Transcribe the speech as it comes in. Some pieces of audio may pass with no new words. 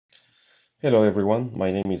Hello everyone, my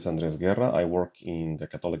name is Andres Guerra. I work in the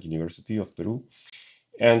Catholic University of Peru,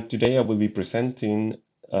 and today I will be presenting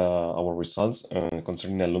our results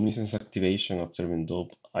concerning the luminescence activation of terbium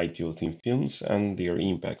dope ITO thin films and their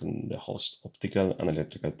impact on the host optical and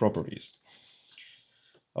electrical properties.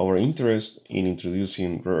 Our interest in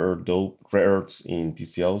introducing rare earths in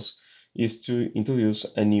TCLs is to introduce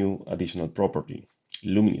a new additional property,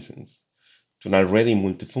 luminescence, to an already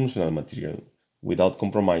multifunctional material without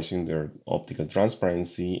compromising their optical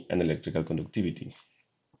transparency and electrical conductivity.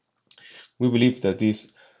 We believe that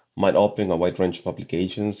this might open a wide range of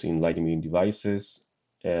applications in light-emitting devices,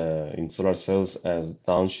 in solar cells as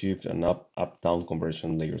downshift and up-down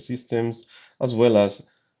conversion layer systems, as well as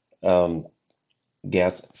um,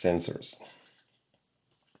 gas sensors.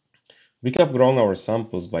 We have grown our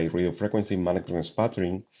samples by radiofrequency magnetron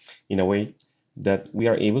sputtering in a way that we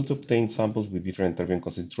are able to obtain samples with different terbium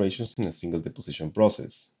concentrations in a single deposition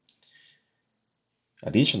process.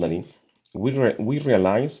 Additionally, we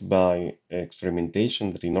realized by experimentation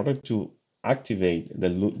that in order to activate the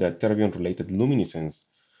terbium-related luminescence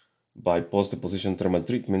by post-deposition thermal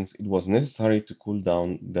treatments, it was necessary to cool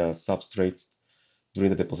down the substrates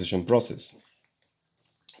during the deposition process.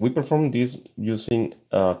 We performed this using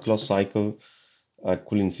a closed cycle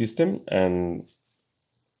cooling system and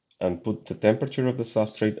put the temperature of the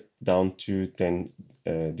substrate down to 10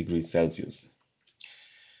 degrees Celsius.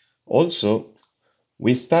 Also,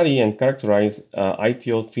 we study and characterize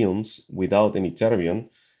ITO films without any terbium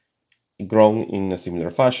grown in a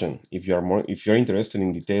similar fashion. If you're interested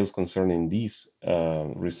in details concerning these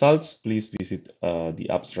results, please visit the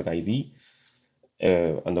abstract ID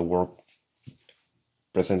and the work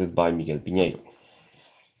presented by Miguel Piñeiro.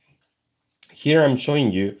 Here I'm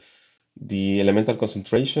showing you the elemental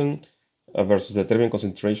concentration versus the terbium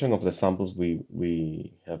concentration of the samples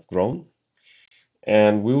we have grown.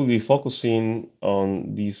 And we will be focusing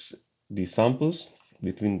on these samples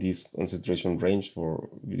between this concentration range for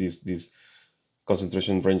this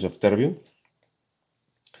concentration range of terbium,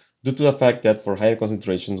 due to the fact that for higher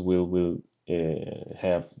concentrations we will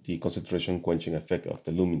have the concentration quenching effect of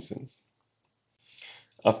the luminescence.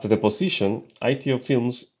 After deposition, ITO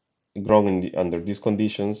films grown under these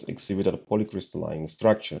conditions exhibit a polycrystalline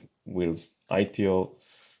structure, whilst ITO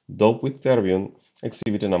doped with terbium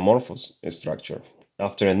exhibit an amorphous structure.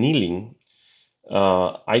 After annealing,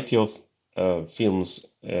 ITO films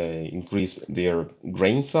increase their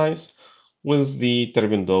grain size, whilst the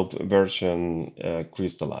terbium doped version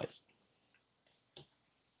crystallized.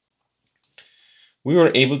 We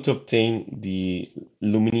were able to obtain the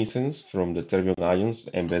luminescence from the terbium ions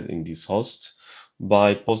embedded in this host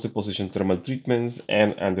by post-deposition thermal treatments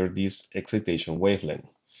and under this excitation wavelength.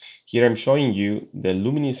 Here I'm showing you the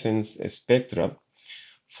luminescence spectra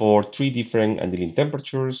for 3 different annealing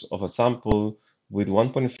temperatures of a sample with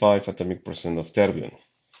 1.5 atomic percent of terbium.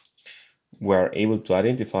 We are able to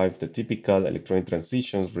identify the typical electronic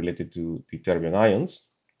transitions related to the terbium ions.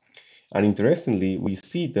 And interestingly, we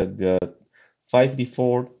see that the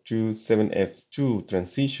 5D4 to 7F2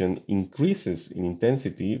 transition increases in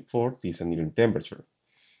intensity for this annealing temperature.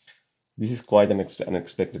 This is quite an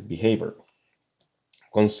unexpected behavior.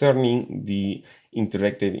 Concerning the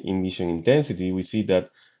interacted emission intensity, we see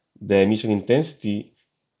that the emission intensity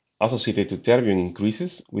associated to terbium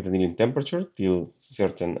increases with annealing temperature till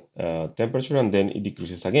certain temperature, and then it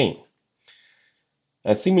decreases again.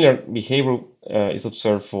 A similar behavior is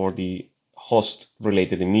observed for the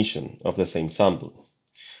host-related emission of the same sample.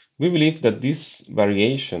 We believe that this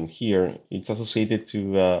variation here is associated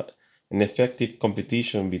to an effective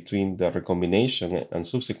competition between the recombination and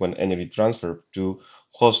subsequent energy transfer to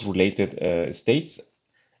host-related states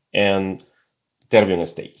and terbium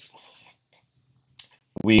states.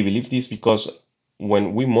 We believe this because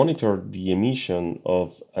when we monitor the emission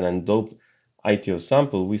of an undoped ITO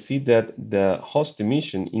sample, we see that the host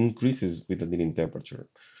emission increases with the annealing temperature,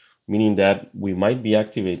 meaning that we might be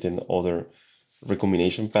activating other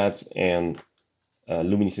recombination paths and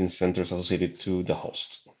luminescence centers associated to the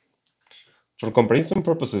host. For comparison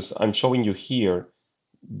purposes, I'm showing you here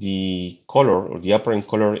the color or the apparent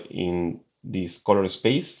color in this color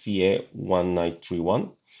space,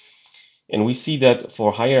 CA1931. And we see that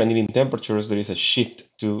for higher annealing temperatures, there is a shift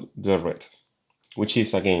to the red, which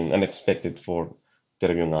is again unexpected for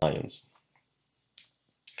terbium ions.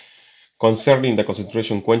 Concerning the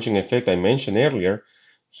concentration quenching effect I mentioned earlier,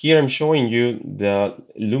 here I'm showing you the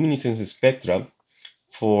luminescence spectra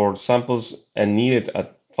for samples annealed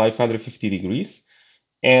at 550 degrees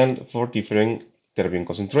and for different terbium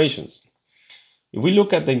concentrations. If we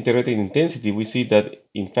look at the integrated intensity, we see that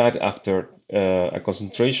in fact after a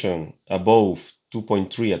concentration above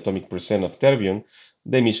 2.3 atomic percent of terbium,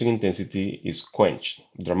 the emission intensity is quenched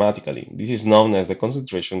dramatically. This is known as the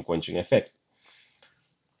concentration quenching effect.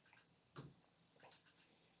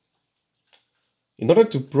 In order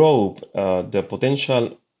to probe the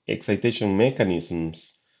potential excitation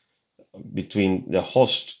mechanisms between the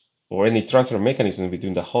host or any transfer mechanism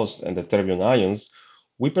between the host and the terbium ions,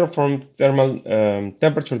 we perform thermal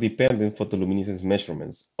temperature-dependent photoluminescence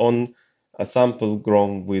measurements on a sample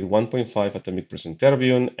grown with 1.5 atomic percent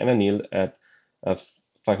terbium and annealed at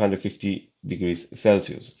 550 degrees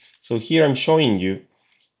Celsius. So here I'm showing you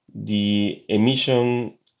the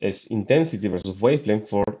emission intensity versus wavelength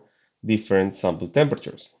for different sample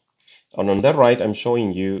temperatures. And on the right, I'm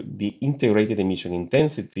showing you the integrated emission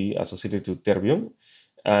intensity associated to terbium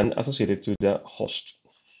and associated to the host.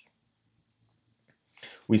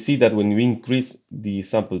 We see that when we increase the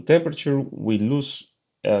sample temperature, we lose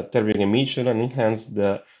terbium emission and enhance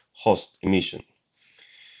the host emission.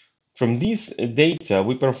 From this data,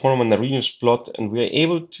 we perform an Arrhenius plot and we are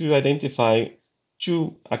able to identify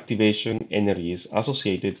two activation energies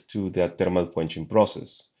associated to the thermal quenching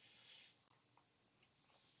process.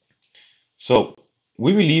 So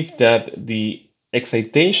we believe that the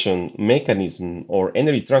excitation mechanism or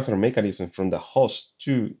energy transfer mechanism from the host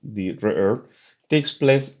to the rare earth takes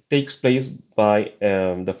place by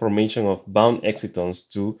the formation of bound excitons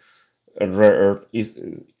to rare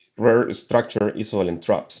structure isovalent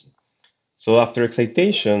traps. So after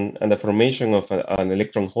excitation and the formation of an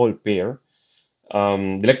electron hole pair,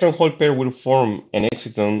 the electron hole pair will form an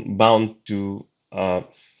exciton bound to rare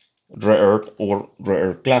earth or rare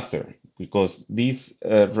earth cluster, because these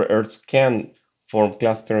rare earths can form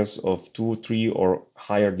clusters of 2, 3, or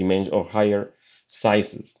higher dimension or higher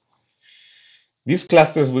sizes. These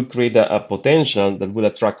clusters will create a potential that will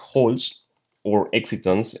attract holes or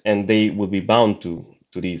excitons, and they will be bound to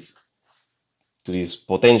this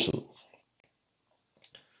potential.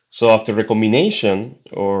 So after recombination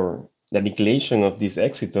or the annihilation of this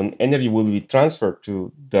exciton, energy will be transferred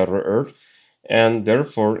to the rare earth, and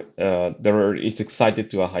therefore the rare earth is excited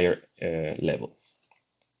to a higher level.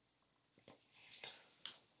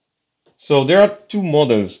 So there are two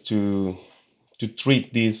models to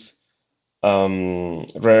treat these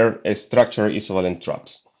rare structure isovalent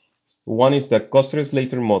traps. One is the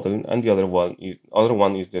Koster-Slater model, and the other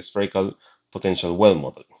one is the spherical potential well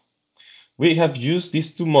model. We have used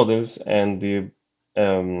these two models and the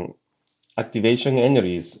activation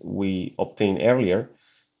energies we obtained earlier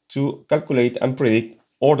to calculate and predict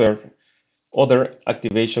other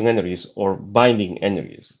activation energies or binding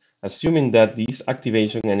energies, assuming that these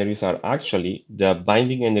activation energies are actually the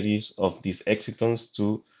binding energies of these excitons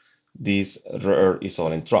to these rare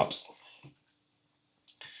isovalent traps.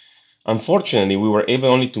 Unfortunately, we were able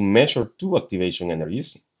only to measure two activation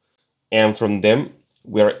energies, and from them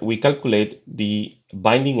we calculate the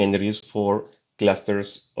binding energies for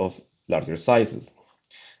clusters of larger sizes.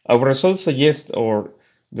 Our results suggest, or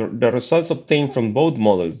the results obtained from both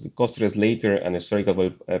models, the Koster-Slater and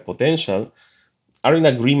spherical potential, are in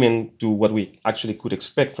agreement to what we actually could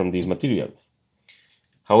expect from this material.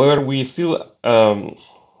 However, we're still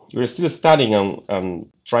studying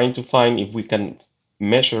and trying to find if we can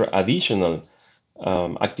measure additional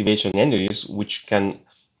activation energies which can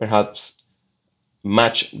perhaps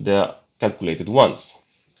match the calculated ones.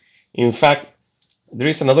 In fact, there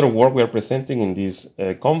is another work we are presenting in this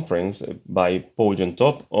conference by Paul John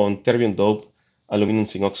Top on terbium dope aluminum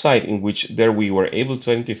zinc oxide, in which there we were able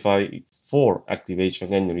to identify 4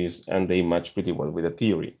 activation energies, and they match pretty well with the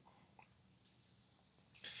theory.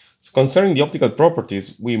 So concerning the optical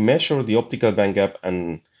properties, we measure the optical bandgap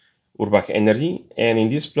and Urbach energy, and in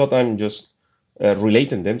this plot I'm just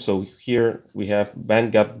relating them. So here we have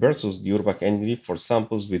bandgap versus the Urbach energy for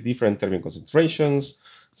samples with different terbium concentrations,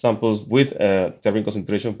 samples with terbium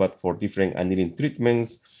concentration but for different annealing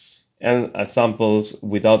treatments, and samples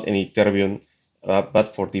without any terbium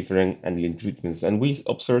but for different annealing treatments. And we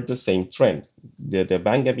observe the same trend. The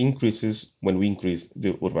bandgap increases when we increase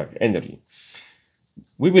the Urbach energy.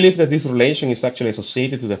 We believe that this relation is actually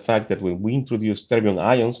associated to the fact that when we introduce terbium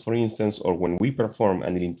ions, for instance, or when we perform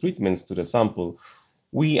annealing treatments to the sample,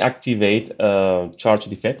 we activate charge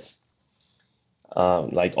defects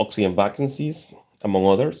like oxygen vacancies, among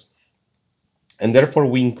others. And therefore,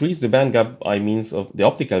 we increase the bandgap by means of the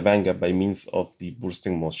optical bandgap by means of the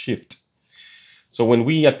Burstyn-Moss shift. So when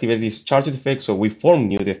we activate these charge defects, or we form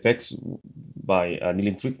new defects by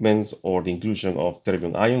annealing treatments or the inclusion of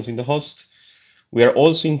terbium ions in the host, we are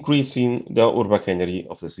also increasing the Urbach energy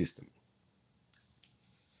of the system.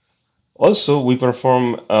 Also, we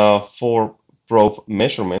perform 4 probe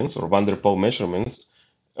measurements or van der Pol measurements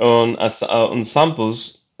on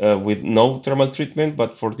samples with no thermal treatment,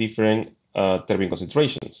 but for different terbium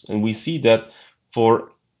concentrations. And we see that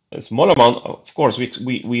for a small amount, of course,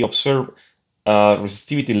 we observe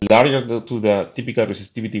resistivity larger to the typical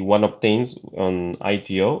resistivity one obtains on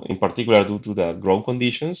ITO, in particular due to the grow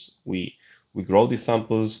conditions. We grow these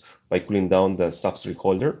samples by cooling down the substrate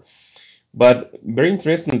holder. But very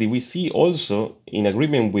interestingly, we see also, in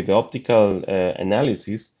agreement with the optical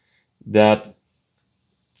analysis, that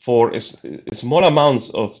for small amounts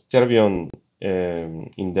of terbium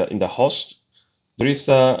in the host, there is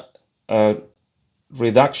a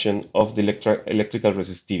reduction of the electrical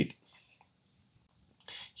resistivity.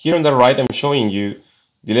 Here on the right, I'm showing you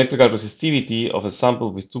the electrical resistivity of a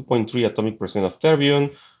sample with 2.3 atomic percent of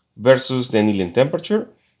terbium versus the annealing temperature.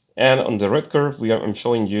 And on the red curve, I'm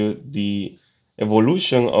showing you the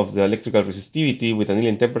evolution of the electrical resistivity with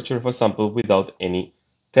annealing temperature of a sample without any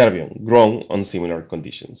terbium grown on similar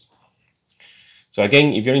conditions. So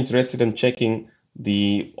again, if you're interested in checking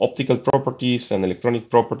the optical properties and electronic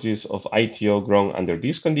properties of ITO grown under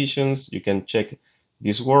these conditions, you can check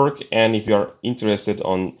this work. And if you're interested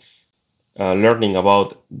on learning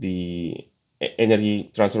about the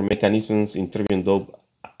energy transfer mechanisms in terbium dope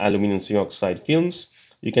aluminum zinc oxide films,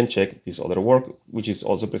 you can check this other work, which is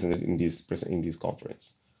also presented in this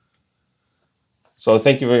conference. So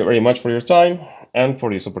thank you very, very much for your time and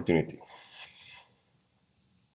for this opportunity.